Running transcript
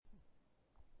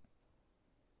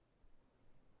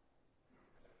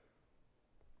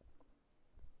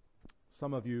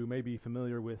Some of you may be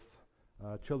familiar with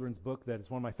a children's book that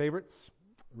is one of my favorites.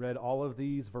 Read all of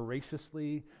these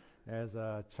voraciously as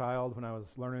a child when I was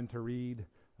learning to read.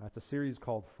 It's a series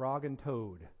called Frog and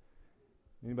Toad.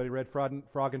 Anybody read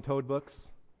Frog and Toad books?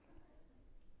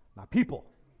 My people.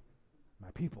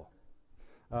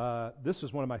 This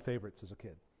was one of my favorites as a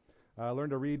kid. I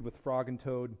learned to read with Frog and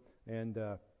Toad, and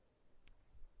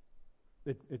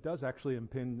it does actually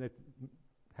impinge. It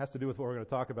has to do with what we're going to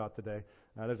talk about today.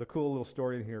 There's a cool little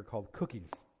story in here called Cookies.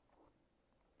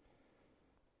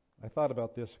 I thought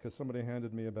about this because somebody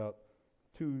handed me about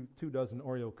two dozen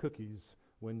Oreo cookies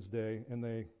Wednesday, and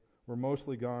they were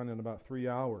mostly gone in about 3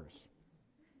 hours.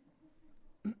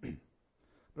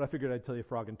 But I figured I'd tell you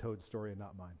Frog and Toad's story and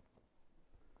not mine.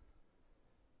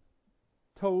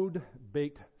 Toad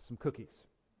baked some cookies.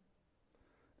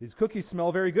 These cookies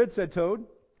smell very good, said Toad.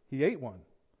 He ate one,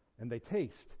 and they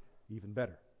taste even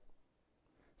better.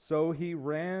 So he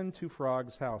ran to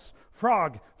Frog's house.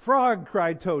 Frog, Frog,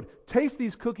 cried Toad, taste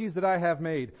these cookies that I have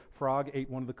made. Frog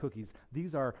ate one of the cookies.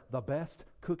 These are the best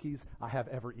cookies I have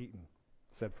ever eaten,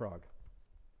 said Frog.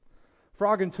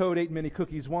 Frog and Toad ate many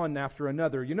cookies, one after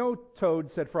another. You know, Toad,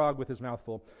 said Frog with his mouth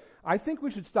full, I think we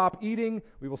should stop eating.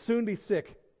 We will soon be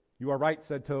sick. You are right,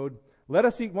 said Toad. Let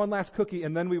us eat one last cookie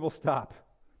and then we will stop.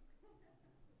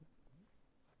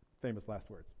 Famous last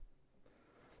words.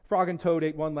 Frog and Toad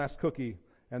ate one last cookie,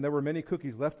 and there were many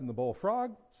cookies left in the bowl.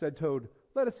 Frog, said Toad,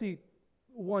 let us eat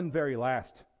one very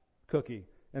last cookie,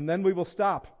 and then we will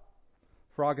stop.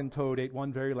 Frog and Toad ate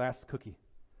one very last cookie.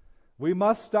 We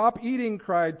must stop eating,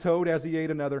 cried Toad as he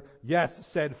ate another. Yes,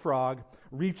 said Frog,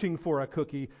 reaching for a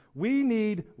cookie. We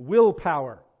need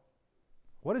willpower.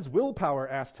 What is willpower?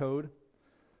 Asked Toad.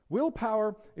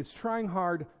 Willpower is trying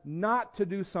hard not to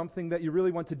do something that you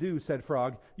really want to do, said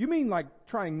Frog. You mean like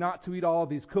trying not to eat all of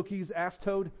these cookies? Asked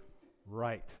Toad.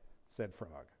 Right, said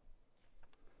Frog.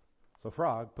 So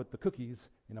Frog put the cookies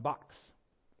in a box.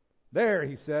 There,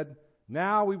 he said,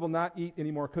 now we will not eat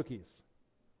any more cookies.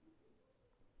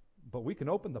 But we can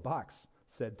open the box,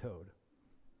 said Toad.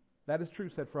 That is true,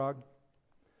 said Frog.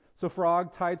 So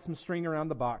Frog tied some string around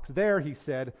the box. There, he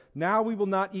said, now we will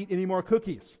not eat any more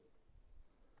cookies.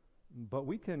 But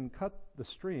we can cut the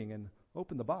string and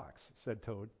open the box, said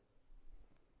Toad.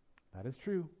 That is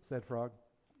true, said Frog.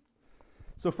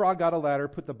 So Frog got a ladder,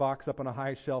 put the box up on a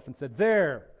high shelf, and said,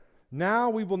 there,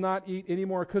 now we will not eat any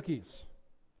more cookies.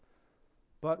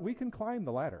 But we can climb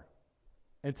the ladder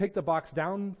and take the box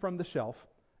down from the shelf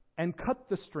and cut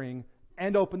the string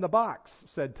and open the box,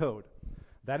 said Toad.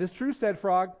 That is true, said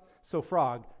Frog. So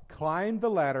Frog climbed the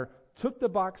ladder, took the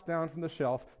box down from the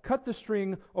shelf, cut the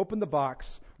string, opened the box,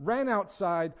 ran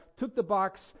outside, took the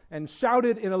box, and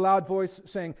shouted in a loud voice,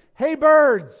 saying, Hey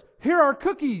birds, here are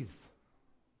cookies!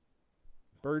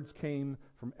 Birds came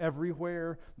from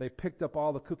everywhere. They picked up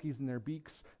all the cookies in their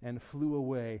beaks and flew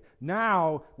away.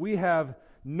 Now we have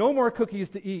no more cookies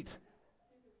to eat.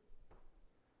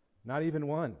 Not even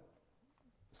one,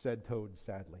 said Toad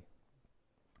sadly.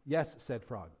 Yes, said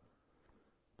Frog,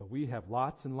 but we have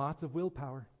lots and lots of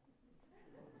willpower.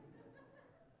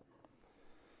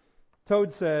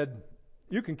 Toad said,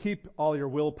 you can keep all your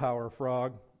willpower,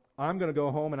 Frog. I'm going to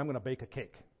go home and I'm going to bake a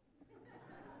cake.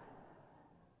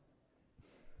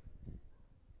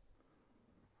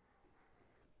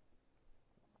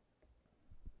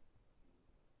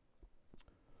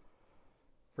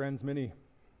 Friends, many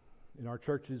in our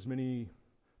churches, many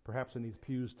perhaps in these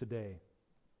pews today,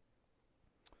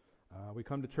 we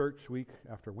come to church week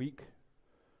after week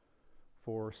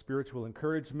for spiritual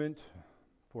encouragement,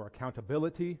 for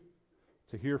accountability,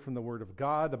 to hear from the Word of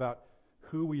God about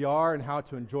who we are and how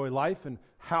to enjoy life and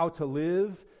how to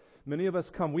live. Many of us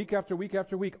come week after week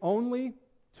after week only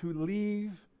to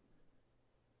leave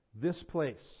this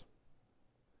place.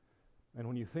 And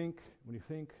when you think,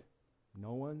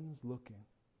 no one's looking,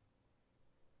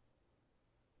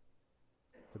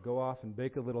 to go off and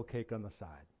bake a little cake on the side.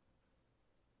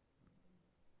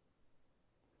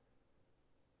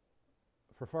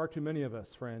 For far too many of us,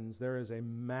 friends, there is a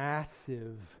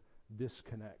massive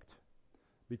disconnect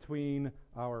between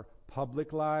our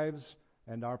public lives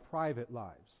and our private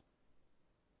lives.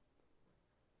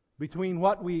 Between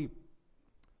what we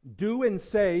do and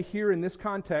say here in this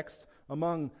context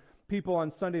among people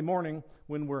on Sunday morning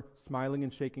when we're smiling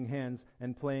and shaking hands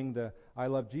and playing the I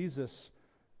Love Jesus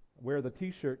wear the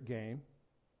t-shirt game,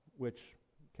 which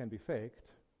can be faked.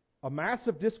 A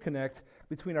massive disconnect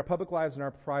between our public lives and our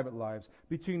private lives,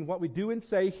 between what we do and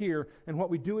say here and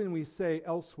what we do and we say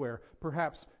elsewhere,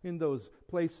 perhaps in those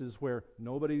places where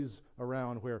nobody's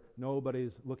around, where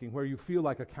nobody's looking, where you feel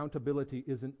like accountability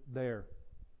isn't there.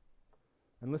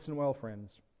 And listen well, friends.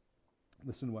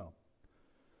 Listen well.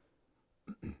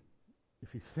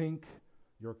 if you think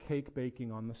your cake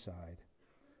baking on the side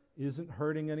isn't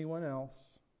hurting anyone else,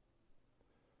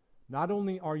 not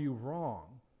only are you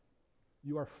wrong,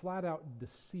 you are flat out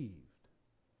deceived.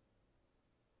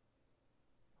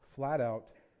 Flat out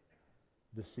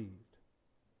deceived.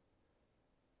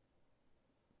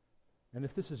 And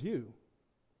if this is you,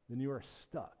 then you are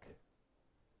stuck.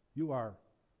 You're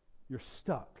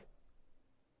stuck.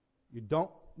 You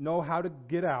don't know how to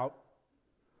get out.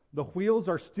 The wheels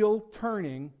are still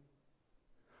turning.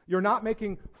 You're not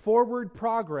making forward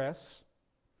progress.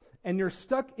 And you're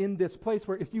stuck in this place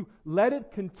where if you let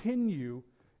it continue,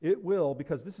 it will,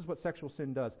 because this is what sexual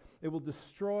sin does. It will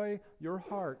destroy your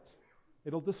heart.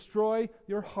 It'll destroy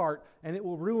your heart, and it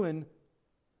will ruin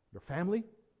your family,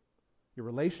 your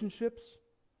relationships.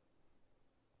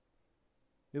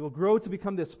 It will grow to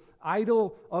become this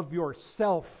idol of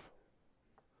yourself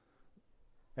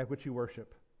at which you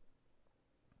worship.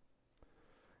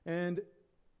 And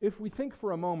if we think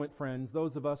for a moment, friends,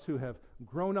 those of us who have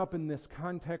grown up in this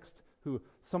context, who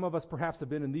some of us perhaps have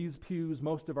been in these pews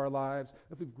most of our lives,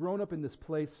 if we've grown up in this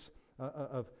place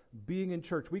of being in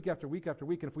church week after week after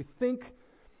week, and if we think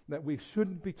that we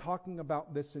shouldn't be talking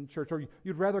about this in church, or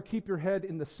you'd rather keep your head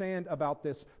in the sand about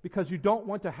this because you don't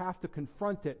want to have to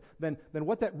confront it, then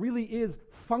what that really is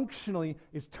functionally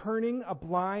is turning a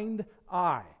blind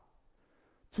eye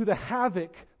to the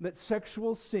havoc that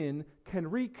sexual sin can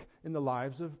wreak in the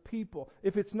lives of people.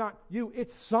 If it's not you,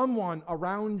 it's someone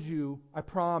around you, I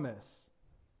promise.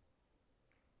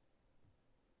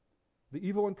 The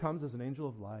evil one comes as an angel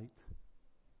of light.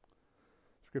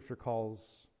 Scripture calls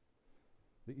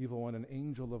the evil one an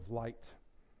angel of light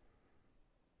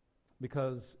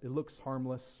because it looks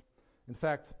harmless. In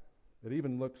fact, it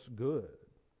even looks good.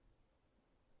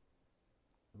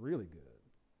 Really good.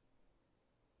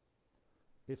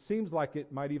 It seems like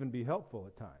it might even be helpful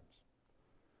at times.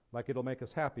 Like it'll make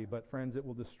us happy, but friends,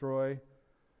 it'll destroy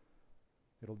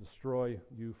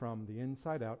you from the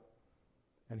inside out.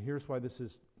 And here's why this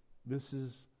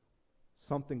is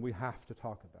something we have to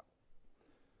talk about.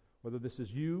 Whether this is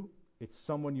you, it's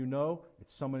someone you know,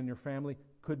 it's someone in your family,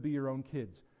 could be your own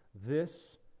kids. This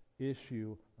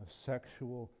issue of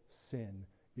sexual sin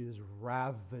is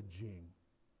ravaging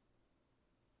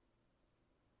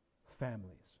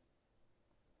families.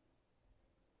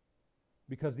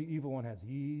 Because the evil one has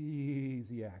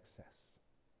easy access.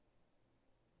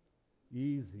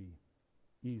 Easy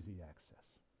access.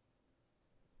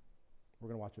 We're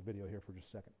going to watch a video here for just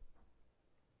a second.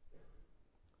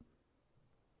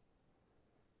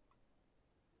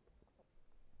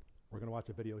 We're going to watch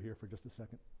a video here for just a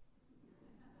second.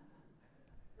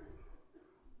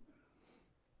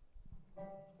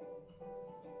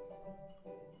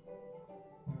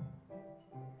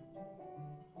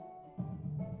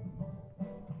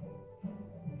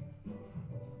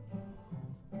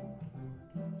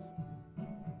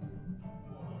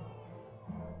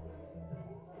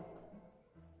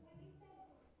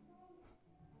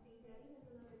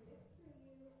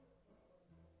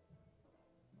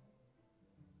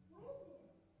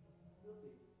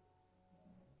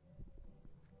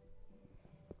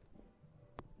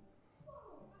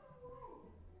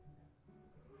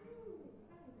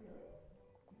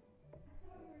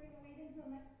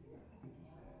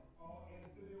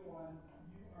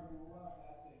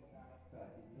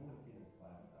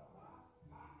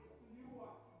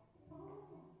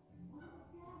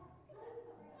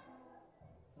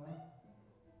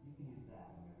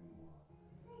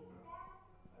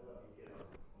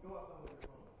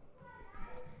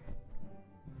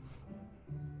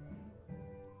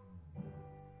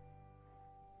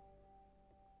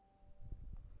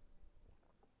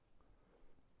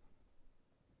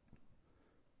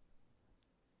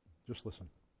 Just listen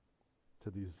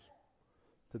to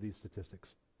these statistics.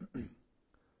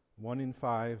 1 in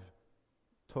 5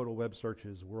 total web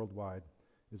searches worldwide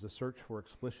is a search for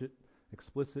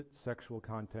explicit sexual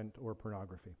content or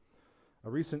pornography. A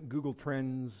recent Google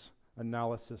Trends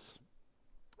analysis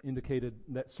indicated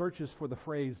that searches for the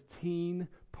phrase teen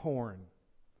porn,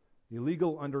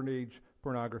 illegal underage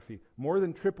pornography, more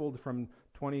than tripled from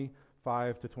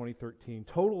 2005 to 2013.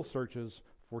 Total searches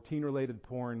for teen-related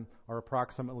porn are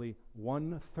approximately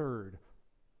 1/3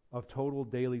 of total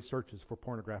daily searches for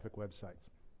pornographic websites.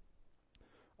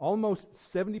 Almost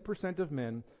 70% of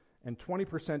men and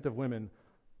 20% of women,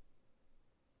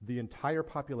 the entire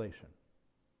population,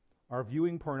 are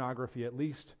viewing pornography at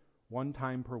least one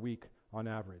time per week on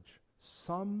average.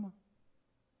 Some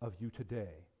of you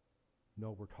today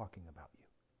know we're talking about you.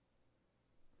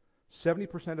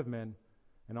 70% of men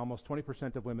and almost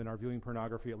 20% of women are viewing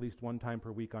pornography at least one time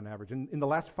per week on average. In the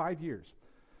last 5 years,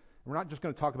 We're not just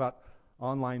going to talk about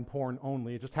online porn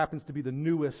only. It just happens to be the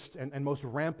newest and most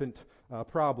rampant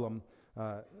problem.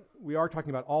 We are talking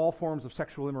about all forms of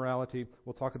sexual immorality.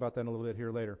 We'll talk about that in a little bit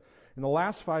here later. In the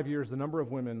last 5 years, the number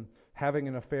of women having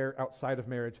an affair outside of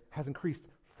marriage has increased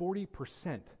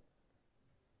 40%.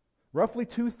 Roughly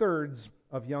 2/3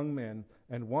 of young men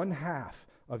and 1/2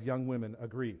 of young women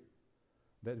agree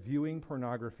that viewing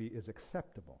pornography is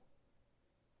acceptable.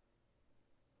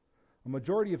 A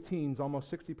majority of teens, almost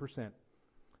 60%,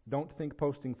 don't think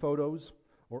posting photos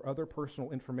or other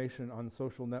personal information on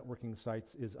social networking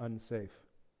sites is unsafe.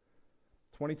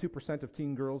 22% of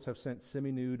teen girls have sent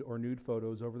semi-nude or nude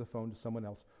photos over the phone to someone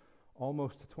else.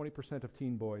 Almost 20% of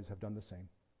teen boys have done the same.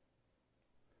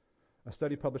 A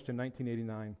study published in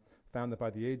 1989 found that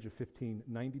by the age of 15,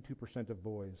 92% of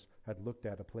boys had looked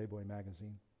at a Playboy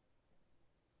magazine.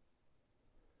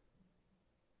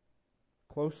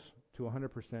 Close to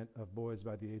 100% of boys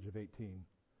by the age of 18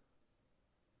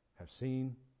 have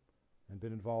seen and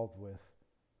been involved with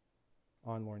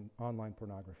online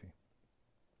pornography.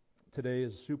 Today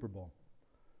is Super Bowl.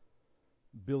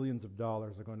 Billions of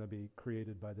dollars are going to be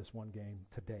created by this one game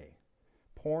today.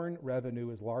 Porn revenue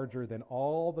is larger than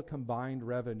all the combined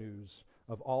revenues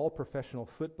of all professional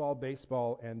football,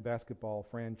 baseball, and basketball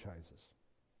franchises.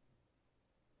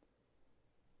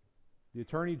 The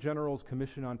Attorney General's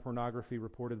Commission on Pornography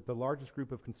reported that the largest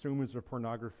group of consumers of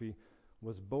pornography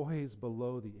was boys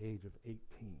below the age of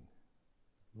 18.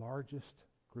 Largest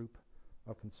group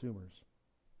of consumers.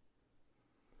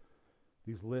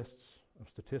 These lists of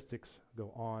statistics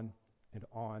go on and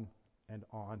on and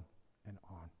on and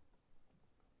on.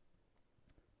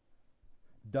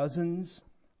 Dozens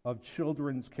of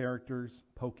children's characters,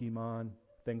 Pokemon,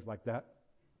 things like that,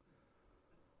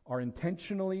 are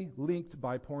intentionally linked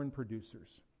by porn producers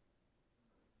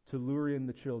to lure in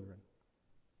the children.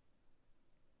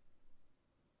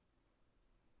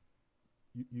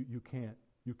 You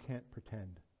can't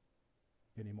pretend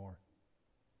anymore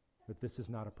that this is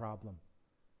not a problem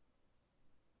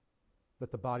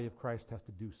that the body of Christ has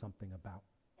to do something about.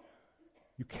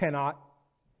 You cannot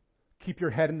keep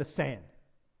your head in the sand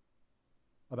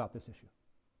about this issue.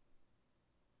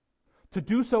 To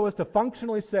do so is to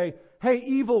functionally say, hey,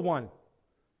 evil one,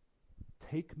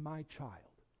 take my child.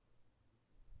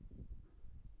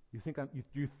 You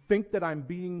think that I'm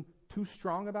being too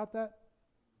strong about that?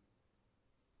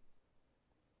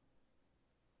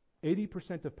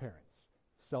 80% of parents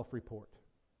self-report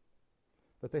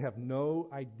that they have no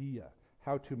idea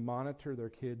how to monitor their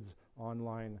kids'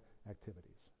 online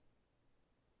activities.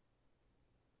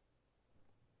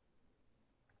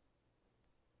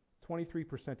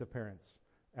 23% of parents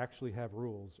actually have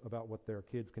rules about what their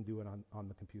kids can do on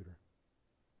the computer.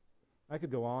 I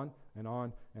could go on and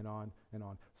on and on and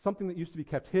on. Something that used to be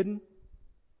kept hidden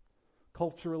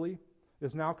culturally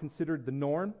is now considered the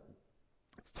norm.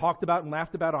 It's talked about and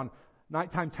laughed about on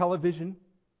nighttime television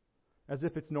as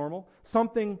if it's normal.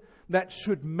 Something that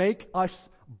should make us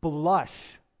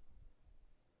blush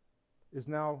is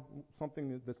now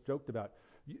something that's joked about.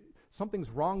 Something's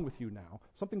wrong with you now.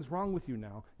 Something's wrong with you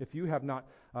now if you have not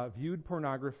viewed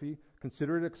pornography,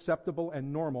 consider it acceptable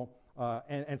and normal,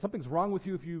 and something's wrong with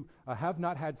you if you have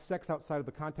not had sex outside of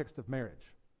the context of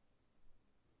marriage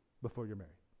before you're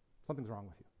married. Something's wrong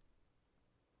with you.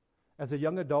 As a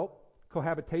young adult,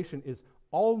 cohabitation is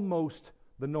almost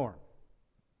the norm.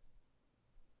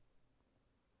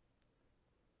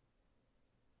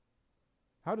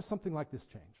 How does something like this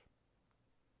change?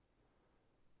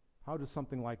 How does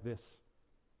something like this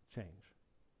change?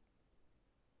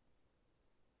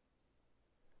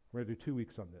 We're going to do 2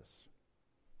 weeks on this.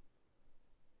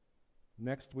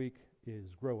 Next week is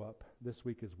grow up. This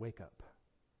week is wake up.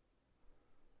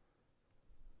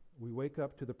 We wake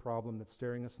up to the problem that's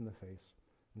staring us in the face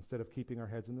instead of keeping our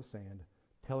heads in the sand,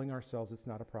 telling ourselves it's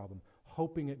not a problem,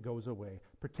 hoping it goes away,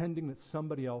 pretending that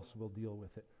somebody else will deal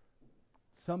with it.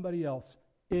 Somebody else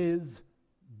is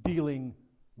dealing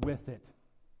with it.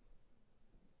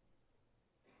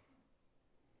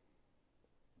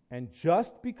 And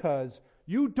just because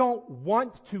you don't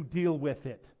want to deal with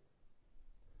it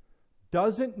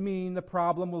doesn't mean the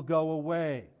problem will go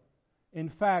away. In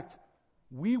fact,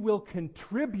 we will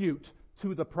contribute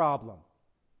to the problem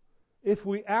if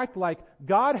we act like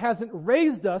God hasn't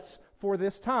raised us for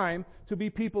this time to be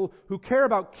people who care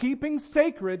about keeping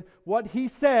sacred what He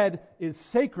said is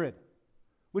sacred,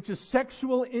 which is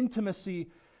sexual intimacy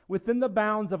within the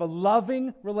bounds of a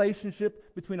loving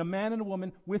relationship between a man and a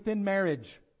woman within marriage.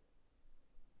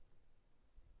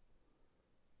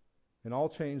 In all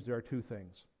change, there are two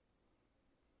things.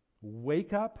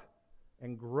 Wake up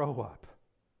and grow up.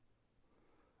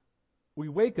 We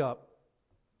wake up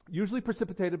usually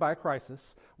precipitated by a crisis,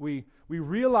 we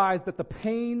realize that the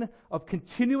pain of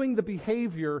continuing the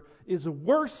behavior is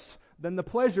worse than the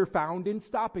pleasure found in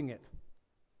stopping it.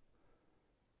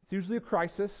 It's usually a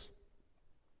crisis.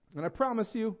 And I promise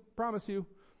you,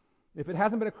 if it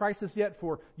hasn't been a crisis yet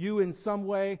for you in some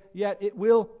way, yet it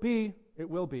will be.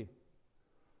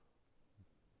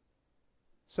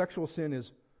 Sexual sin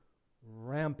is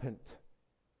rampant.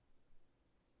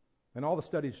 And all the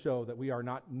studies show that we are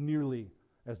not nearly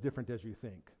as different as you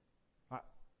think.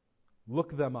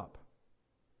 Look them up.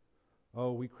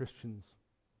 Oh, we Christians,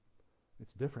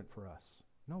 it's different for us.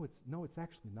 No, it's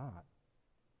actually not.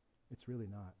 It's really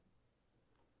not.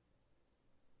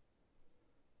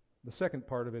 The second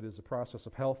part of it is a process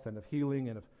of health and of healing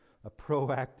and of a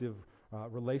proactive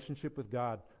relationship with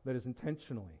God that is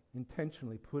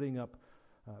intentionally putting up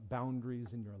boundaries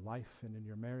in your life and in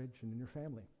your marriage and in your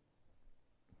family.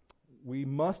 We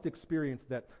must experience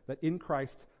that in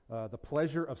Christ, the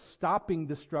pleasure of stopping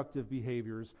destructive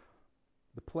behaviors,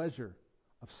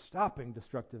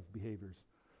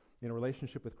 in a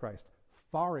relationship with Christ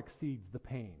far exceeds the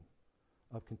pain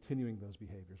of continuing those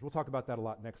behaviors. We'll talk about that a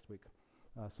lot next week.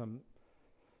 Some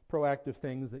proactive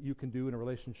things that you can do in a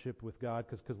relationship with God,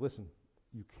 because listen,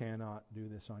 you cannot do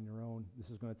this on your own. This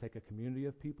is going to take a community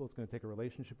of people. It's going to take a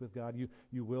relationship with God.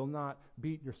 You will not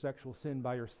beat your sexual sin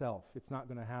by yourself. It's not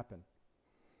going to happen.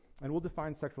 And we'll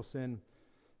define sexual sin,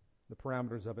 the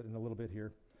parameters of it, in a little bit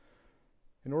here.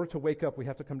 In order to wake up, we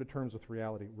have to come to terms with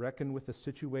reality. Reckon with the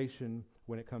situation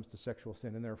when it comes to sexual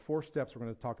sin. And there are 4 steps we're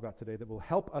going to talk about today that will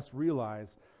help us realize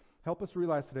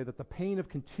today that the pain of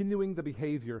continuing the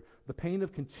behavior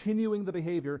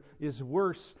is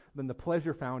worse than the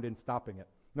pleasure found in stopping it.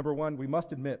 Number 1, we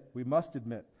must admit,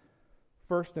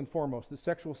 first and foremost, that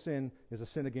sexual sin is a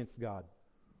sin against God.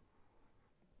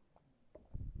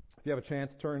 If you have a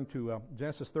chance, turn to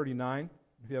Genesis 39,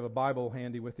 if you have a Bible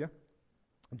handy with you.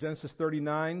 Genesis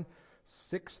 39,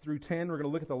 6 through 10, we're going to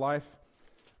look at the life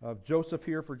of Joseph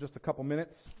here for just a couple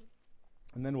minutes,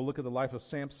 and then we'll look at the life of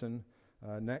Samson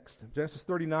next. Genesis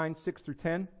 39, 6 through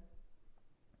 10.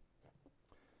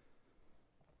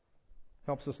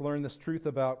 Helps us learn this truth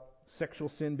about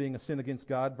sexual sin being a sin against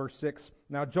God. Verse 6.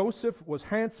 Now Joseph was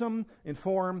handsome in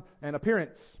form and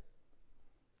appearance.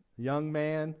 Young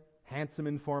man, handsome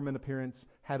in form and appearance,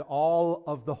 had all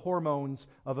of the hormones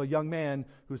of a young man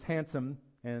who's handsome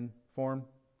in form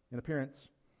and appearance.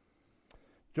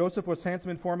 Joseph was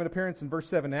handsome in form and appearance. In verse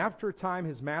 7, after a time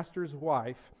his master's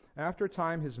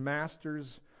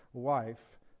wife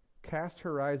cast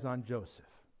her eyes on Joseph.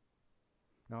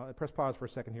 Now, press pause for a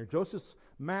second here. Joseph's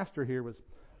master here was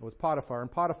Potiphar,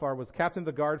 and Potiphar was captain of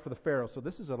the guard for the Pharaoh. So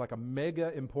this is a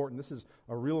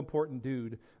real important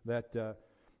dude that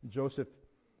Joseph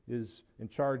is in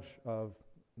charge of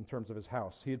in terms of his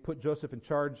house. He had put Joseph in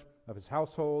charge of his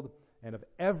household and of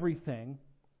everything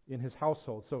in his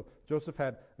household. So Joseph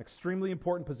had an extremely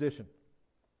important position.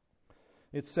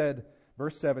 It said,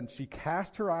 verse 7, she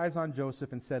cast her eyes on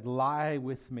Joseph and said, lie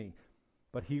with me.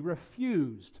 But he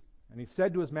refused. And he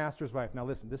said to his master's wife, now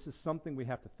listen, this is something we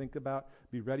have to think about,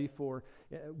 be ready for.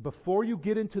 Before you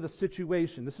get into the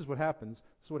situation, this is what happens.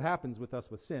 This is what happens with us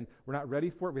with sin. We're not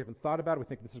ready for it. We haven't thought about it. We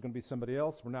think this is going to be somebody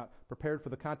else. We're not prepared for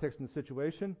the context and the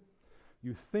situation.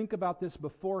 You think about this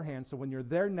beforehand, so when you're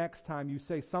there next time, you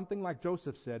say something like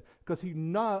Joseph said, because he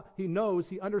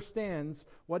understands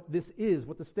what this is,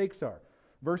 what the stakes are.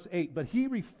 Verse 8, but he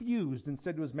refused and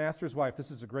said to his master's wife, this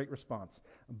is a great response,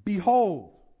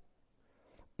 behold,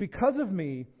 because of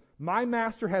me, my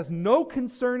master has no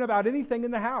concern about anything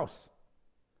in the house.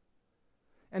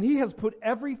 And he has put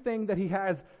everything that he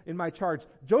has in my charge.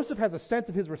 Joseph has a sense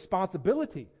of his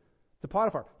responsibility to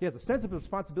Potiphar. He has a sense of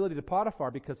responsibility to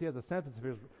Potiphar because he has a sense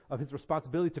of his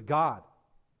responsibility to God.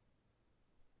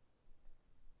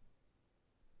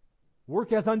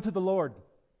 Work as unto the Lord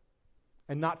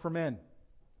and not for men.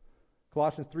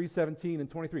 Colossians 3:17 and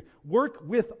 23. Work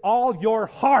with all your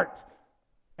heart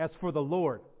as for the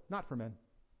Lord, not for men.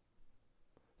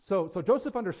 So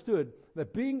Joseph understood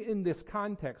that being in this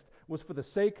context was for the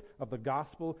sake of the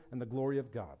gospel and the glory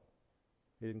of God.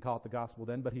 He didn't call it the gospel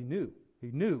then, but he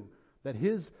knew that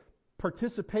his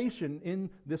participation in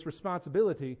this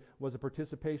responsibility was a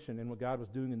participation in what God was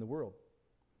doing in the world.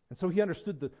 And so he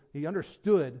understood the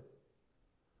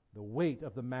weight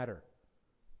of the matter.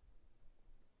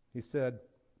 He said,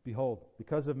 behold,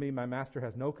 because of me, my master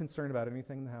has no concern about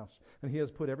anything in the house, and he has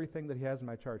put everything that he has in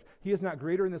my charge. He is not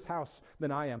greater in this house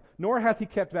than I am, nor has he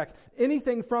kept back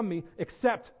anything from me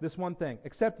except this one thing,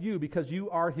 except you, because you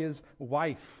are his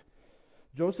wife.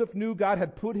 Joseph knew God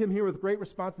had put him here with great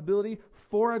responsibility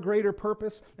for a greater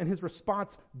purpose, and his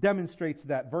response demonstrates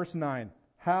that. Verse 9,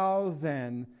 How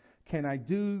then can I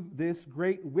do this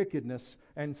great wickedness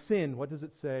and sin? What does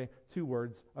it say? 2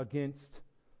 words. Against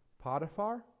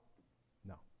Potiphar?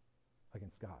 No.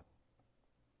 Against God.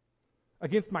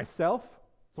 Against myself?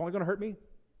 It's only going to hurt me?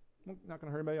 Not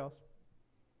going to hurt anybody else?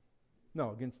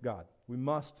 No, against God. We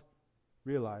must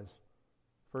realize,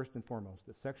 first and foremost,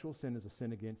 that sexual sin is a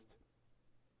sin against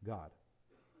God.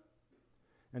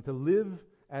 And to live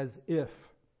as if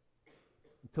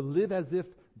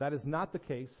that is not the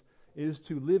case is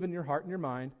to live in your heart and your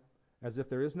mind as if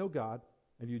there is no God,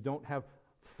 and you don't have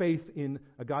faith in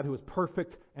a God who is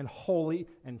perfect and holy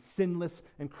and sinless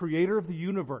and creator of the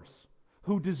universe,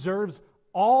 who deserves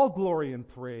all glory and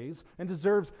praise and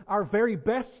deserves our very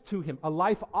best to Him, a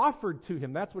life offered to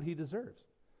Him. That's what He deserves.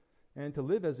 And to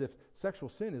live as if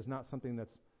sexual sin is not something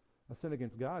that's a sin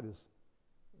against God is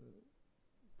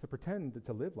to pretend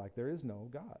to live like there is no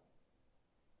God.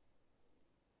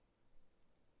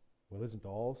 Well, isn't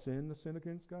all sin a sin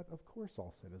against God? Of course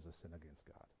all sin is a sin against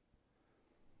God.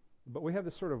 But we have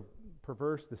this sort of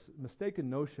perverse, this mistaken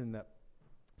notion that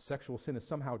sexual sin is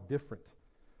somehow different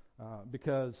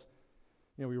because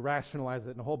we rationalize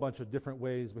it in a whole bunch of different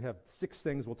ways. We have 6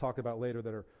 things we'll talk about later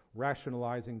that are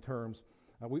rationalizing terms.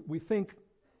 We think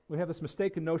we have this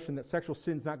mistaken notion that sexual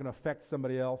sin is not going to affect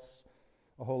somebody else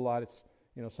a whole lot.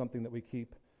 It's something that we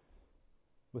keep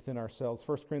within ourselves.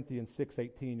 1 Corinthians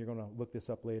 6:18, you're going to look this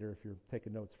up later if you're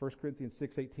taking notes. 1 Corinthians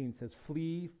 6:18 says,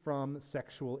 flee from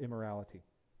sexual immorality.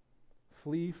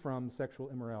 Flee from sexual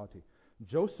immorality.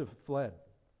 Joseph fled.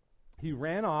 He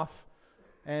ran off,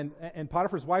 and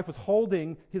Potiphar's wife was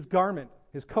holding his garment,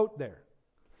 his coat there.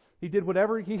 He did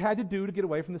whatever he had to do to get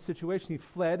away from the situation. He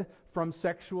fled from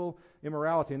sexual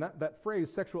immorality. And that phrase,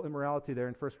 sexual immorality, there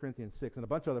in 1 Corinthians 6 and a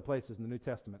bunch of other places in the New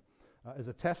Testament, is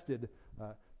attested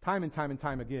time and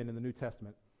time again in the New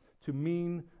Testament to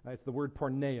mean, it's the word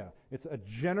porneia. It's a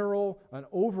general, an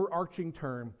overarching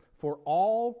term for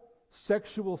all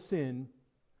sexual sin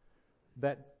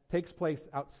that takes place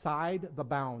outside the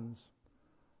bounds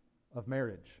of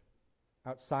marriage.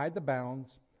 Outside the bounds,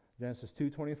 Genesis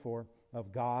 2:24,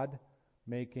 of God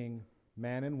making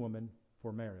man and woman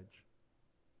for marriage.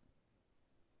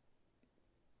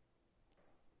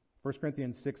 1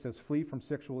 Corinthians 6 says, flee from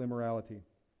sexual immorality.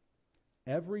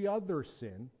 Every other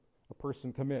sin a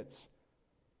person commits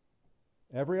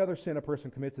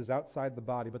is outside the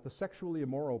body, but the sexually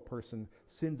immoral person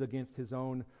sins against his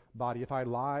own body. If I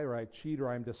lie or I cheat or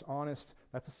I'm dishonest,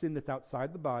 that's a sin that's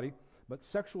outside the body. But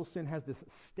sexual sin has this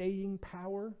staying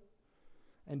power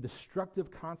and destructive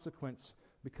consequence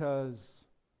because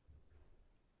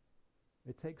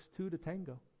it takes 2 to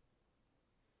tango.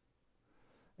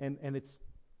 And it's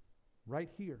right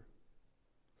here.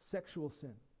 Sexual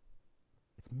sin.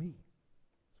 It's me.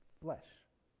 It's flesh.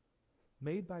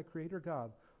 Made by Creator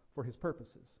God for His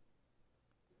purposes.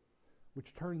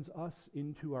 Which turns us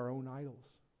into our own idols.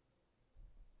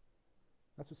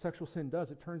 That's what sexual sin does.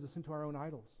 It turns us into our own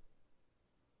idols.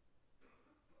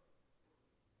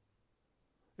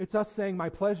 It's us saying my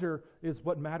pleasure is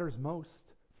what matters most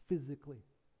physically.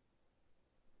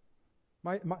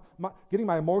 Getting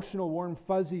my emotional warm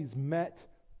fuzzies met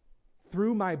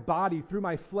through my body, through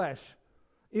my flesh,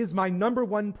 is my number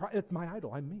one, it's my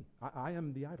idol. I'm me. I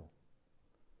am the idol.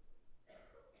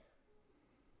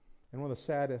 And one of the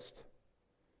saddest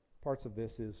parts of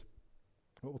this is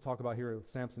what we'll talk about here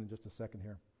with Samson in just a second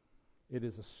here. It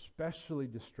is especially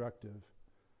destructive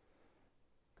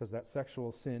because that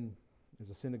sexual sin is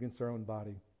a sin against our own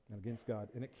body and against God.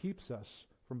 And it keeps us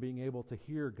from being able to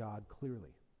hear God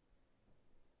clearly.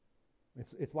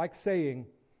 It's like saying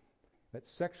that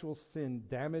sexual sin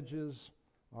damages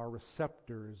our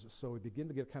receptors, so we begin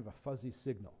to get kind of a fuzzy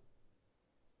signal.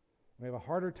 We have a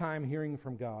harder time hearing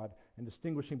from God and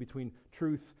distinguishing between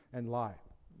truth and lie.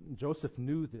 Joseph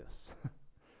knew this.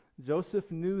 Joseph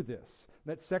knew this,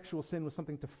 that sexual sin was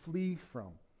something to flee from.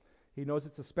 He knows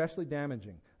it's especially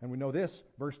damaging. And we know this,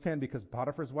 verse 10, because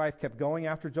Potiphar's wife kept going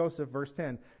after Joseph, verse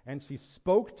 10, and she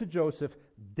spoke to Joseph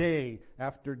day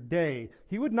after day.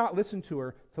 He would not listen to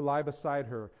her to lie beside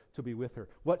her, to be with her.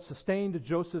 What sustained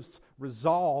Joseph's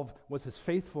resolve was his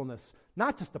faithfulness,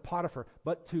 not just to Potiphar,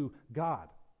 but to God.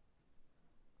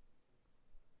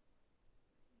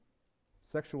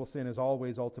 Sexual sin is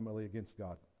always ultimately against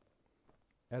God,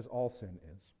 as all sin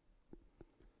is.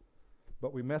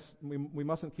 But we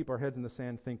mustn't keep our heads in the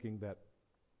sand thinking that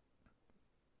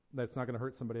it's not going to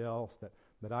hurt somebody else,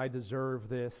 that I deserve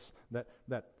this, that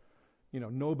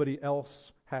nobody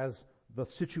else has the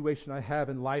situation I have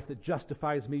in life that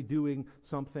justifies me doing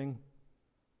something.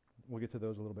 We'll get to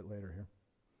those a little bit later here.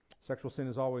 Sexual sin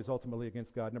is always ultimately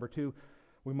against God. Number 2,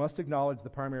 we must acknowledge the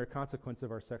primary consequence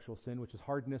of our sexual sin, which is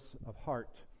hardness of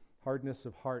heart. Hardness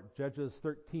of heart. Judges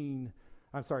 16,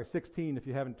 if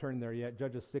you haven't turned there yet.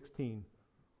 Judges 16.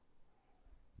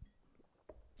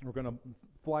 We're going to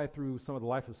fly through some of the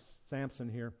life of Samson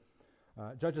here.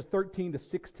 Judges 13 to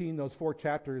 16, those 4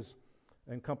 chapters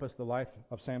encompass the life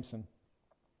of Samson.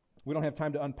 We don't have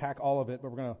time to unpack all of it,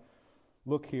 but we're going to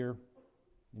look here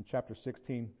in chapter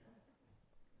 16.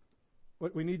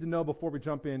 What we need to know before we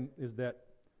jump in is that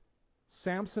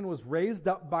Samson was raised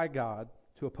up by God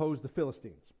to oppose the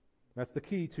Philistines. That's the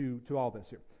key to all this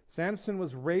here. Samson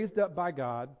was raised up by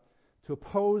God to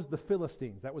oppose the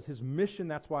Philistines. That was his mission.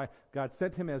 That's why God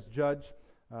sent him as judge.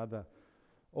 The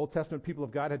Old Testament people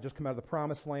of God had just come out of the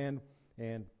Promised Land,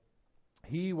 and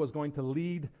he was going to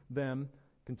lead them,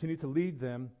 continue to lead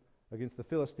them against the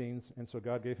Philistines, and so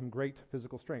God gave him great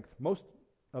physical strength. Most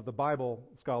of the Bible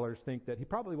scholars think that he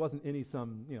probably wasn't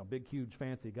some big, huge,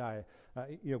 fancy guy,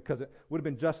 because it would have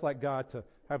been just like God to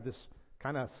have this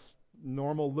kind of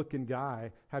normal-looking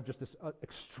guy have just this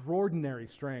extraordinary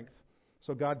strength.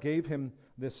 So God gave him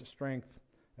this strength,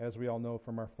 as we all know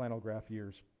from our flannel graph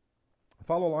years.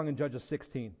 Follow along in Judges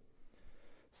 16.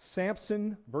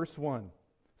 Samson, verse 1.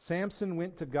 Samson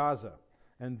went to Gaza,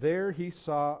 and there he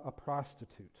saw a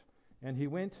prostitute, and he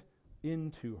went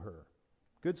into her.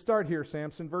 Good start here,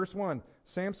 Samson. Verse 1.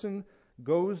 Samson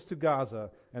goes to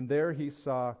Gaza, and there he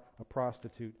saw a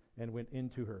prostitute and went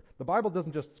into her. The Bible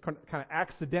doesn't just kind of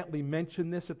accidentally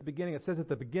mention this at the beginning. It says at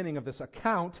the beginning of this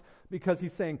account because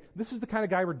he's saying, this is the kind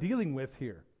of guy we're dealing with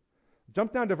here.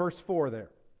 Jump down to verse 4 there.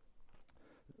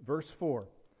 Verse 4,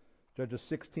 Judges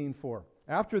 16:4.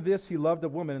 After this, he loved a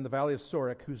woman in the valley of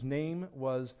Sorek whose name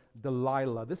was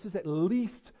Delilah. This is at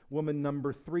least woman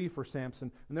number 3 for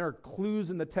Samson. And there are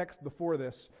clues in the text before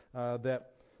this that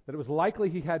it was likely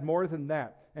he had more than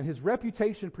that. And his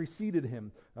reputation preceded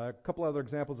him. A couple other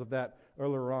examples of that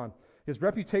earlier on. His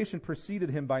reputation preceded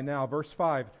him by now. Verse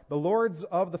 5, the lords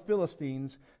of the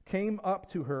Philistines came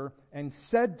up to her and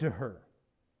said to her,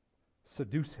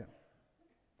 seduce him.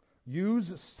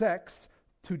 Use sex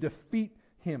to defeat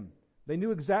him. They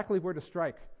knew exactly where to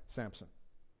strike Samson.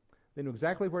 They knew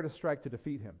exactly where to strike to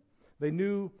defeat him. They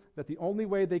knew that the only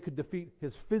way they could defeat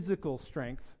his physical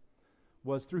strength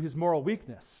was through his moral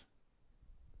weakness.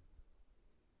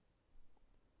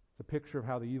 It's a picture of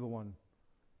how the evil one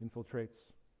infiltrates.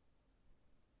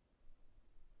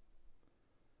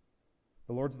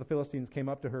 The lords of the Philistines came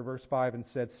up to her, verse 5, and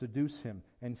said, seduce him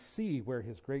and see where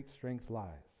his great strength lies.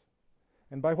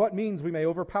 And by what means we may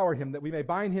overpower him, that we may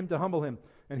bind him to humble him.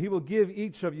 And he will give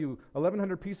each of you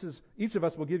 1,100 pieces, each of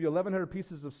us will give you 1,100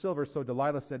 pieces of silver. So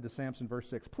Delilah said to Samson, verse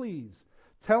 6, please,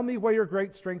 tell me where your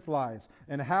great strength lies,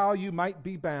 and how you might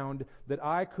be bound,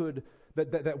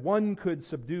 that one could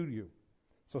subdue you.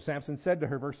 So Samson said to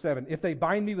her, verse 7, if they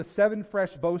bind me with 7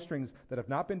 fresh bowstrings that have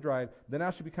not been dried, then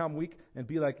I shall become weak and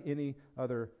be like any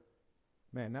other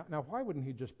man. Now why wouldn't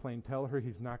he just plain tell her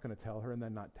he's not going to tell her and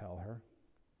then not tell her?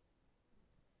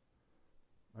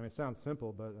 I mean, it sounds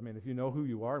simple, but if you know who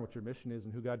you are and what your mission is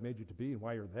and who God made you to be and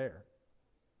why you're there,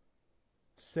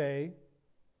 say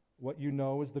what you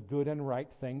know is the good and right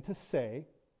thing to say,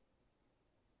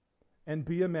 and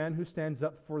be a man who stands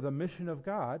up for the mission of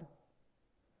God,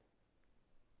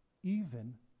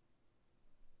 even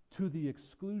to the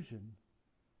exclusion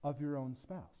of your own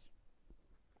spouse.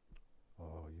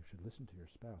 Oh, you should listen to your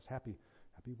spouse. Happy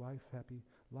wife, happy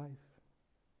life.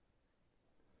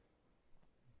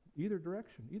 Either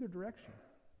direction.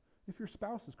 If your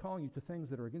spouse is calling you to things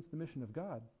that are against the mission of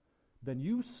God, then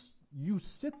you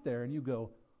sit there and you go,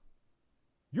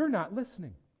 you're not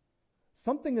listening.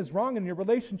 Something is wrong in your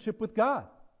relationship with God.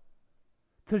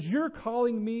 Because you're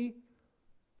calling me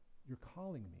to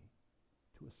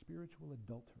a spiritual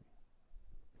adultery.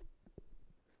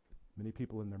 Many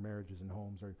people in their marriages and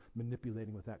homes are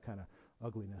manipulating with that kind of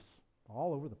ugliness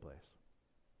all over the place.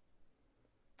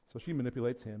 So she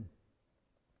manipulates him.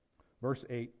 Verse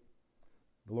 8,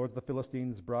 the lords of the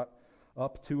Philistines brought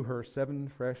up to her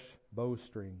 7 fresh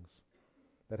bowstrings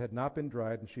that had not been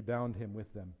dried, and she bound him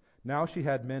with them. Now she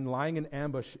had men lying in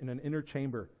ambush in an inner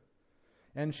chamber.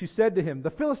 And she said to him, the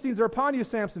Philistines are upon you,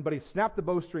 Samson. But he snapped the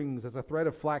bowstrings as a thread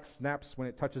of flax snaps when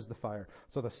it touches the fire.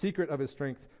 So the secret of his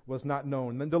strength was not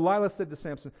known. Then Delilah said to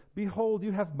Samson, behold,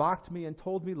 you have mocked me and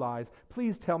told me lies.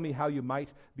 Please tell me how you might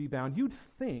be bound. You'd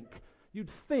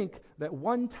think that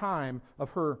one time of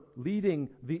her leading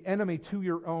the enemy to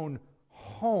your own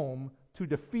home to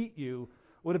defeat you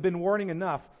would have been warning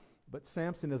enough. But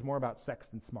Samson is more about sex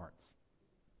than smarts.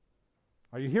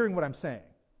 Are you hearing what I'm saying?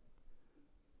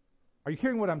 Are you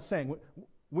hearing what I'm saying?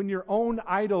 When your own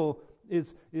idol is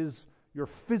your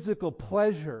physical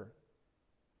pleasure,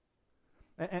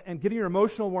 and getting your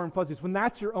emotional warm fuzzies, when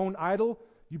that's your own idol,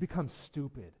 you become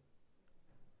stupid.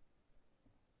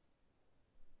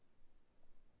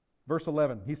 Verse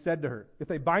 11, he said to her, if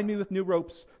they bind me with new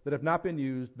ropes that have not been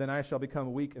used, then I shall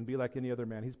become weak and be like any other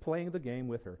man. He's playing the game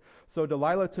with her. So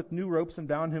Delilah took new ropes and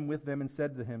bound him with them and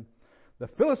said to him, the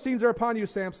Philistines are upon you,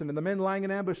 Samson. And the men lying in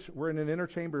ambush were in an inner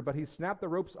chamber, but he snapped the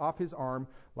ropes off his arm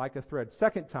like a thread.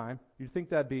 Second time, you'd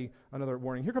think that'd be another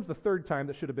warning. Here comes the third time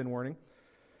that should have been warning.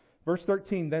 Verse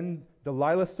 13, then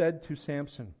Delilah said to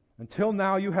Samson, until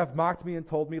now you have mocked me and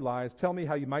told me lies. Tell me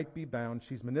how you might be bound.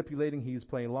 She's manipulating. He's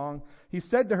playing along. He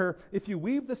said to her, if you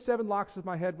weave the 7 locks of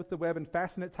my head with the web and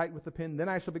fasten it tight with the pin, then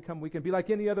I shall become weak and be like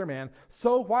any other man.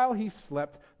 So while he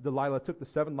slept, Delilah took the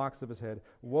 7 locks of his head,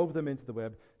 wove them into the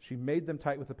web. She made them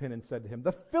tight with the pin and said to him,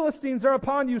 the Philistines are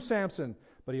upon you, Samson.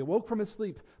 But he awoke from his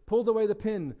sleep, pulled away the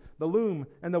pin, the loom,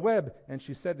 and the web. And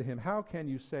she said to him, how can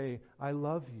you say, I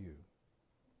love you,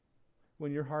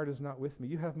 when your heart is not with me?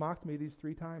 You have mocked me these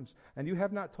 3 times, and you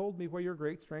have not told me where your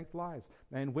great strength lies.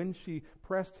 And when she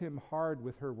pressed him hard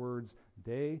with her words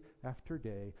day after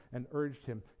day and urged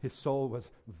him, his soul was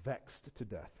vexed to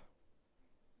death.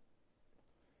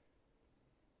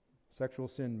 Sexual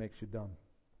sin makes you dumb.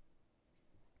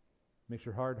 Makes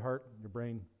your hard heart, your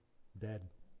brain, dead.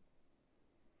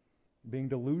 Being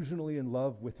delusionally in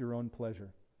love with your own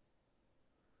pleasure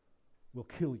will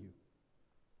kill you.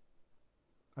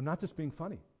 I'm not just being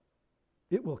funny.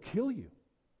 It will kill you.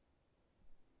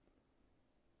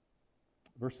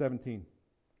 Verse 17.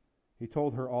 He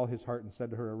told her all his heart and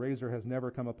said to her, a razor has never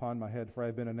come upon my head, for I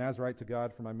have been a Nazirite to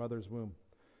God from my mother's womb.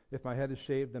 If my head is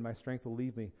shaved, then my strength will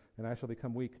leave me, and I shall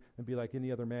become weak and be like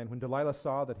any other man. When Delilah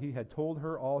saw that he had told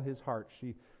her all his heart,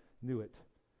 she knew it.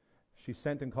 She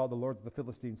sent and called the lords of the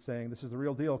Philistines, saying, this is the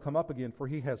real deal. Come up again, for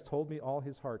he has told me all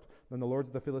his heart. Then the lords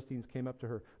of the Philistines came up to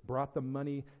her, brought the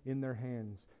money in their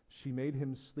hands. She made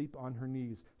him sleep on her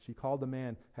knees. She called the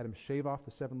man, had him shave off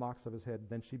the 7 locks of his head.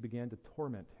 Then she began to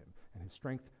torment him, and his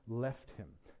strength left him.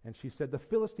 And she said, the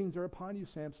Philistines are upon you,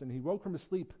 Samson. He woke from his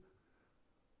sleep,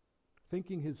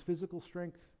 thinking his physical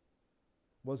strength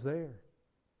was there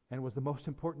and was the most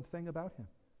important thing about him.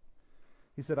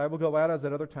 He said, I will go out as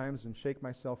at other times and shake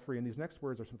myself free. And these next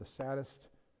words are some of the saddest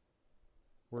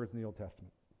words in the Old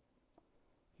Testament.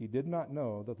 He did not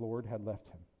know that the Lord had left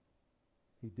him.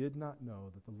 He did not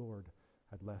know that the Lord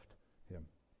had left him.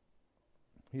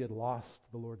 He had lost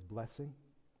the Lord's blessing.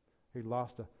 He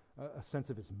lost a sense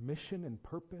of his mission and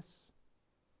purpose.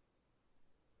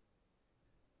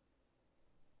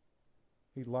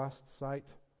 He lost sight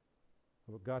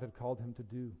of what God had called him to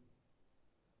do.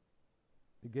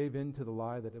 He gave in to the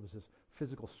lie that it was his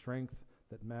physical strength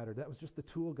that mattered. That was just the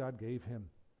tool God gave him.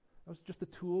 That was just the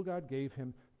tool God gave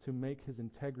him to make his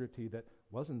integrity that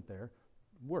wasn't there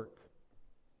work.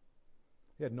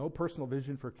 He had no personal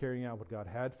vision for carrying out what God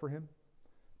had for him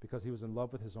because he was in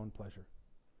love with his own pleasure.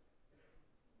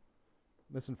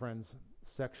 Listen, friends,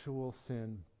 sexual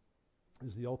sin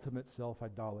is the ultimate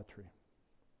self-idolatry.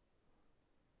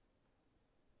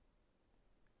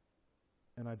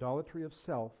 And idolatry of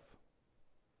self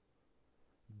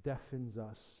deafens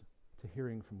us to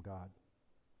hearing from God.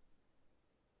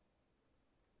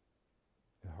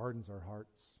 It hardens our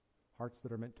hearts, hearts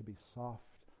that are meant to be soft,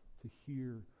 to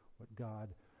hear what God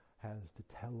has to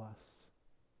tell us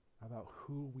about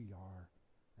who we are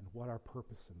and what our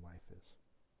purpose in life is.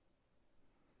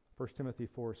 1 Timothy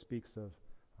 4 speaks of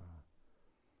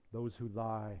those who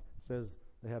lie. It says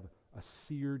they have a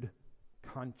seared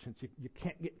conscience. You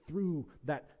can't get through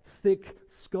that thick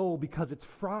skull because it's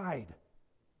fried.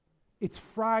 It's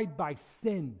fried by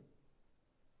sin.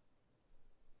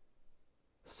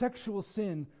 Sexual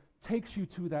sin takes you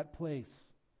to that place.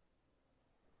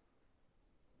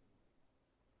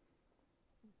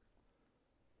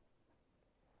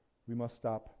 We must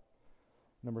stop,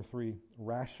 number 3,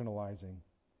 rationalizing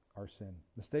our sin.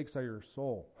 Mistakes are your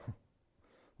soul.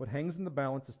 What hangs in the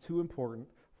balance is too important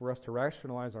for us to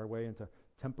rationalize our way into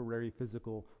temporary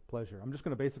physical pleasure. I'm just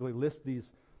going to basically list these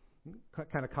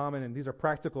kind of common, and these are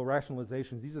practical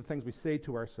rationalizations. These are the things we say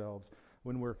to ourselves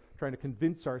when we're trying to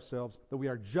convince ourselves that we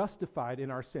are justified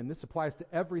in our sin. This applies to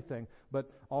everything,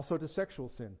 but also to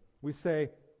sexual sin. We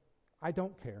say, I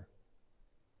don't care.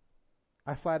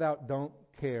 I flat out don't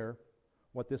care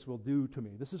what this will do to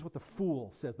me. This is what the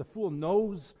fool says. The fool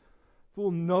knows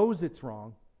it's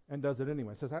wrong and does it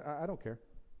anyway. Says, I don't care.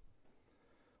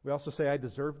 We also say, I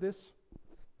deserve this.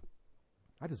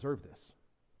 I deserve this.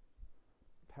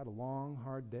 I've had a long,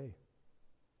 hard day.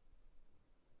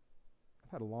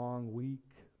 I've had a long week.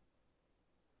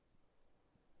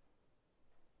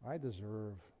 I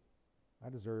deserve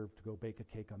to go bake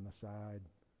a cake on the side.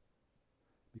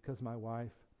 because my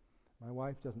wife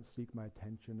doesn't seek my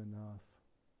attention enough.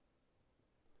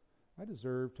 I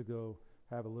deserve to go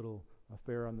have a little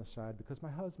affair on the side because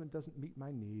my husband doesn't meet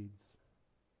my needs.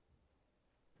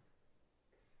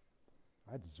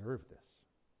 I deserve this.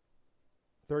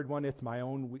 Third one, it's my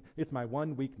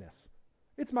one weakness.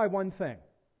 It's my one thing.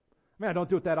 I mean, I don't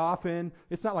do it that often.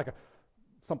 It's not like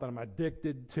something I'm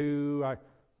addicted to. I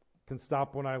can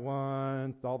stop when I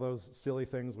want, all those silly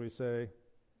things we say.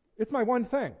 It's my one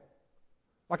thing.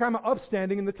 Like I'm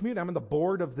upstanding in the community. I'm on the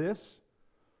board of this.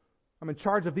 I'm in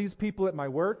charge of these people at my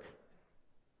work.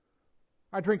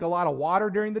 I drink a lot of water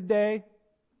during the day.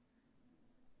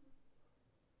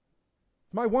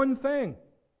 It's my one thing.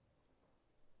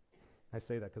 I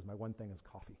say that because my one thing is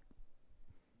coffee.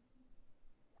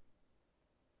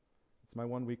 It's my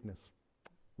one weakness.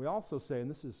 We also say,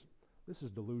 and this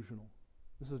is delusional.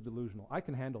 This is delusional. I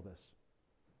can handle this.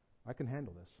 I can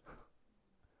handle this.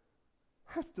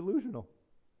 That's delusional.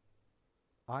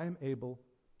 I am able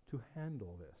to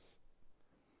handle this.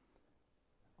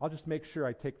 I'll just make sure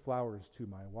I take flowers to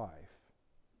my wife.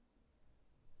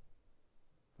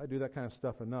 If I do that kind of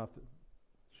stuff enough,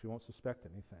 she won't suspect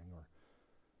anything. Or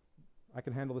I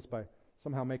can handle this by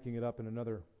somehow making it up in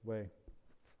another way.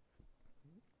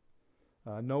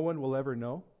 No one will ever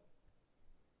know.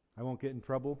 I won't get in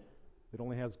trouble. It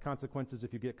only has consequences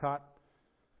if you get caught.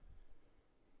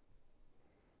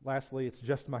 Lastly, it's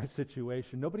just my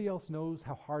situation. Nobody else knows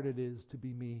how hard it is to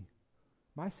be me.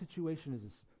 My situation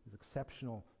is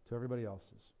exceptional to everybody else's.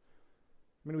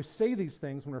 I mean, we say these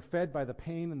things when we're fed by the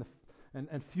pain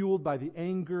and fueled by the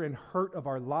anger and hurt of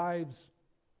our lives.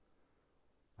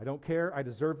 I don't care. I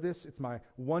deserve this. It's my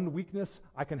one weakness.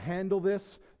 I can handle this.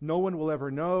 No one will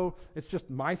ever know. It's just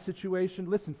my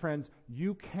situation. Listen, friends,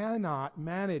 you cannot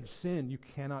manage sin. You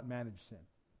cannot manage sin.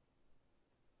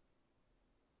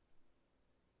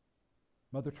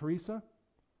 Mother Teresa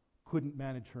couldn't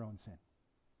manage her own sin.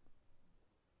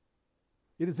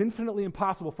 It is infinitely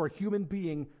impossible for a human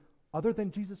being other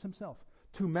than Jesus himself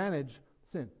to manage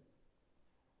sin.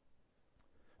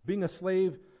 Being a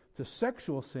slave to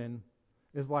sexual sin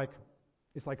is like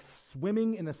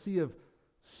swimming in a sea of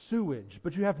sewage,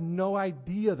 but you have no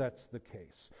idea that's the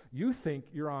case. You think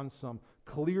you're on some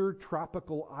clear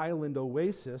tropical island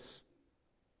oasis,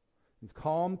 these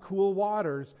calm, cool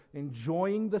waters,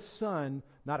 enjoying the sun,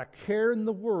 not a care in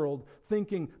the world,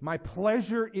 thinking my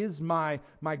pleasure is my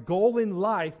goal in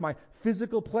life, my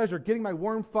physical pleasure, getting my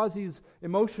warm fuzzies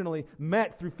emotionally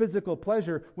met through physical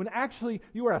pleasure, when actually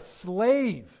you are a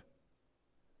slave.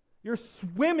 You're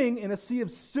swimming in a sea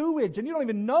of sewage and you don't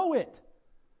even know it.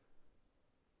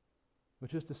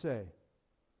 Which is to say,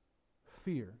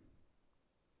 fear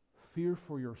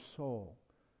for your soul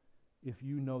if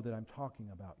you know that I'm talking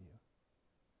about you.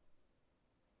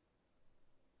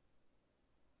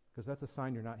 Because that's a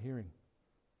sign you're not hearing.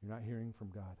 You're not hearing from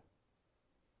God.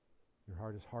 Your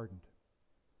heart is hardened.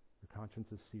 Your conscience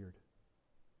is seared.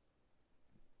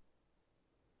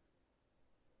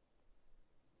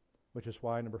 Which is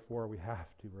why, number 4, we have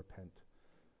to repent.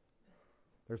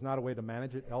 There's not a way to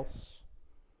manage it else.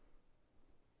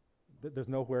 There's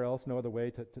nowhere else, no other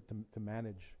way to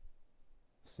manage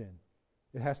sin.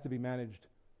 It has to be managed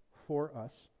for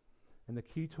us. And the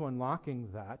key to unlocking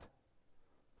that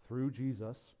through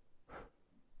Jesus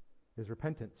is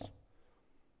repentance.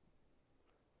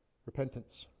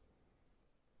 Repentance.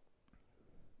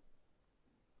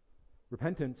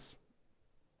 Repentance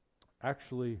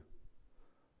actually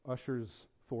ushers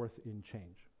forth in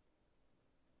change.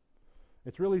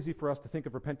 It's real easy for us to think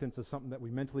of repentance as something that we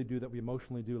mentally do, that we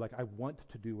emotionally do, like I want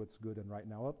to do what's good and right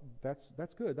now. Well,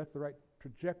 that's good. That's the right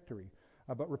trajectory.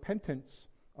 But repentance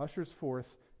ushers forth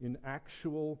in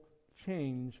actual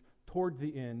change toward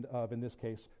the end of, in this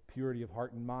case, purity of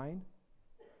heart and mind.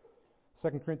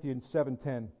 2 Corinthians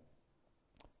 7:10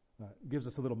 gives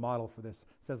us a little model for this.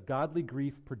 It says, godly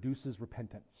grief produces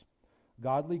repentance.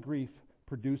 Godly grief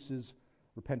produces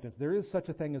repentance. There is such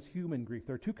a thing as human grief.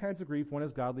 There are two kinds of grief. One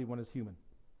is godly, one is human.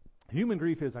 Human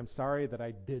grief is, I'm sorry that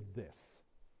I did this.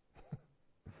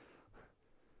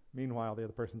 Meanwhile, the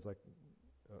other person's like,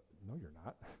 no, you're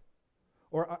not.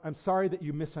 Or, I'm sorry that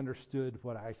you misunderstood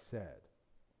what I said.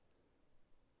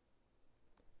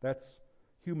 That's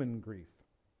human grief.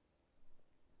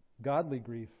 Godly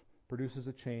grief produces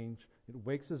a change. It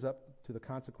wakes us up to the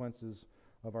consequences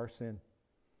of our sin.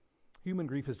 Human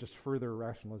grief is just further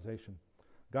rationalization.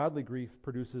 Godly grief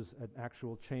produces an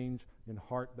actual change in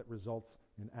heart that results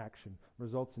in action,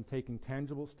 results in taking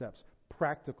tangible steps,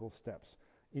 practical steps,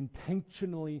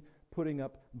 intentionally putting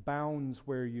up bounds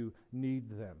where you need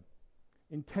them,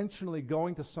 intentionally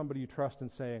going to somebody you trust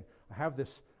and saying, I have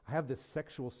I have this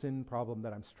sexual sin problem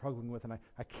that I'm struggling with, and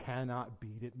I cannot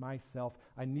beat it myself.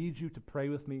 I need you to pray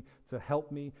with me, to help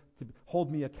me, to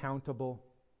hold me accountable.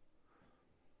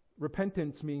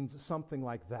 Repentance means something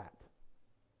like that.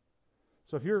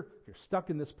 So if you're stuck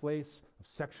in this place of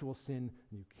sexual sin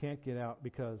and you can't get out,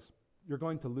 because you're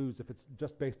going to lose if it's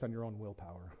just based on your own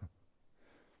willpower.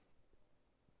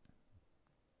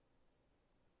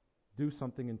 Do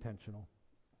something intentional,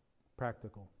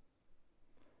 practical.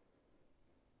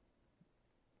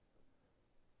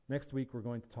 Next week we're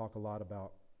going to talk a lot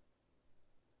about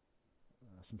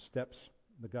some steps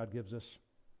that God gives us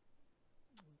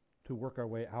to work our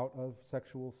way out of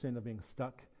sexual sin, of being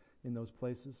stuck in those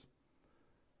places.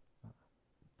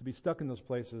 To be stuck in those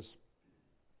places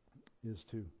is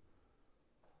to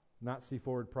not see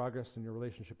forward progress in your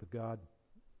relationship with God.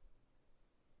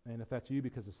 And if that's you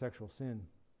because of sexual sin,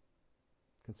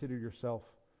 consider yourself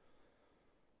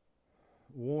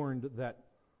warned that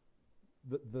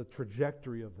the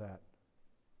trajectory of that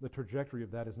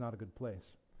is not a good place.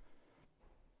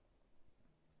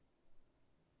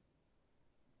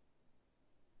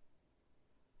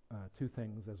 Two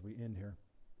things as we end here.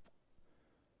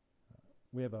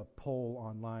 We have a poll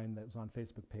online that was on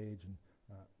Facebook page, and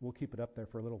we'll keep it up there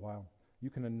for a little while.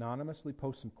 You can anonymously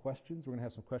post some questions. We're going to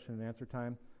have some question and answer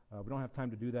time. We don't have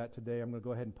time to do that today. I'm going to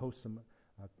go ahead and post some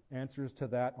answers to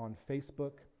that on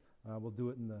Facebook. We'll do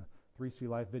it in the 3C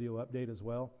Life video update as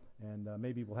well, and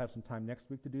maybe we'll have some time next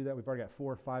week to do that. We've already got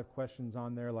 4 or 5 questions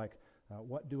on there, like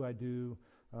what do I do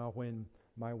when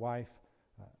my wife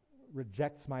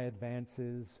rejects my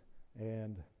advances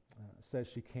and says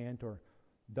she can't or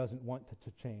doesn't want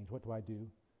to change? What do I do?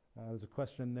 There's a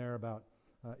question there about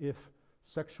if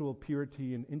sexual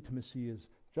purity and intimacy is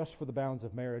just for the bounds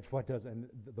of marriage, what does, and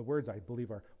the words I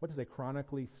believe are, what does a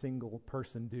chronically single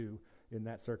person do in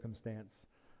that circumstance?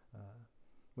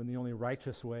 When the only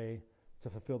righteous way to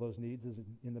fulfill those needs is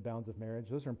in the bounds of marriage.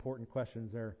 Those are important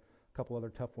questions. There are a couple other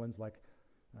tough ones like,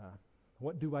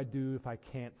 what do I do if I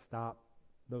can't stop?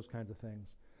 Those kinds of things.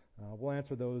 We'll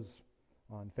answer those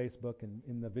on Facebook and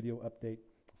in the video update.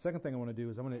 Second thing I want to do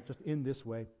is I want to just end this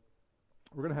way.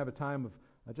 We're going to have a time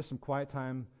of just some quiet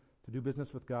time to do business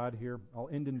with God here. I'll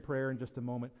end in prayer in just a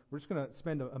moment. We're just going to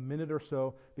spend a minute or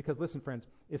so, because listen, friends,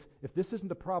 if this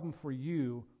isn't a problem for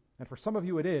you, and for some of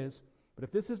you it is, but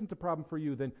if this isn't a problem for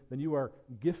you, then you are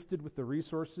gifted with the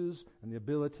resources and the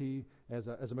ability as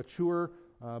a mature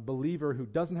believer who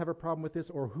doesn't have a problem with this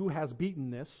or who has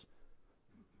beaten this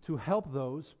to help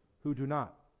those who do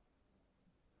not.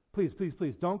 Please, please,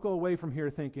 please, don't go away from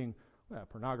here thinking, well,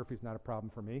 pornography is not a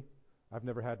problem for me. I've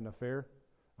never had an affair.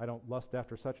 I don't lust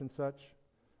after such and such.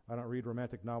 I don't read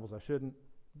romantic novels I shouldn't.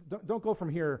 Don't go from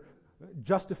here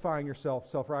justifying yourself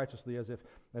self-righteously as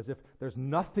if there's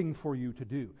nothing for you to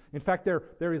do. In fact,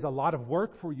 there is a lot of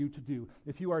work for you to do.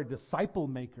 If you are a disciple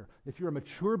maker, if you're a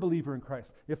mature believer in Christ,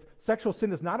 if sexual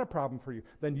sin is not a problem for you,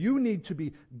 then you need to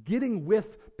be getting with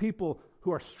people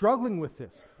who are struggling with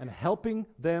this and helping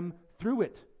them through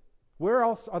it. Where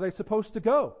else are they supposed to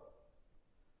go?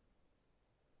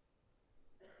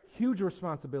 Huge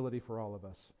responsibility for all of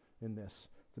us in this,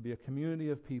 to be a community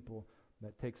of people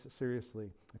that takes it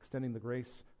seriously, extending the grace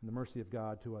and the mercy of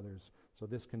God to others. So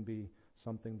this can be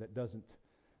something that doesn't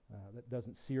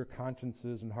sear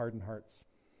consciences and harden hearts.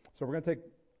 So we're going to take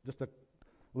just a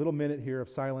little minute here of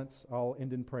silence. I'll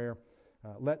end in prayer.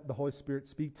 Let the Holy Spirit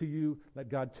speak to you. Let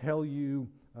God tell you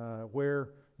where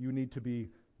you need to be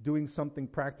doing something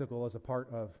practical as a part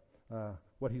of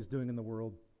what He's doing in the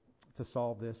world to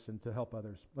solve this and to help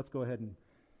others. Let's go ahead and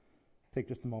take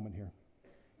just a moment here.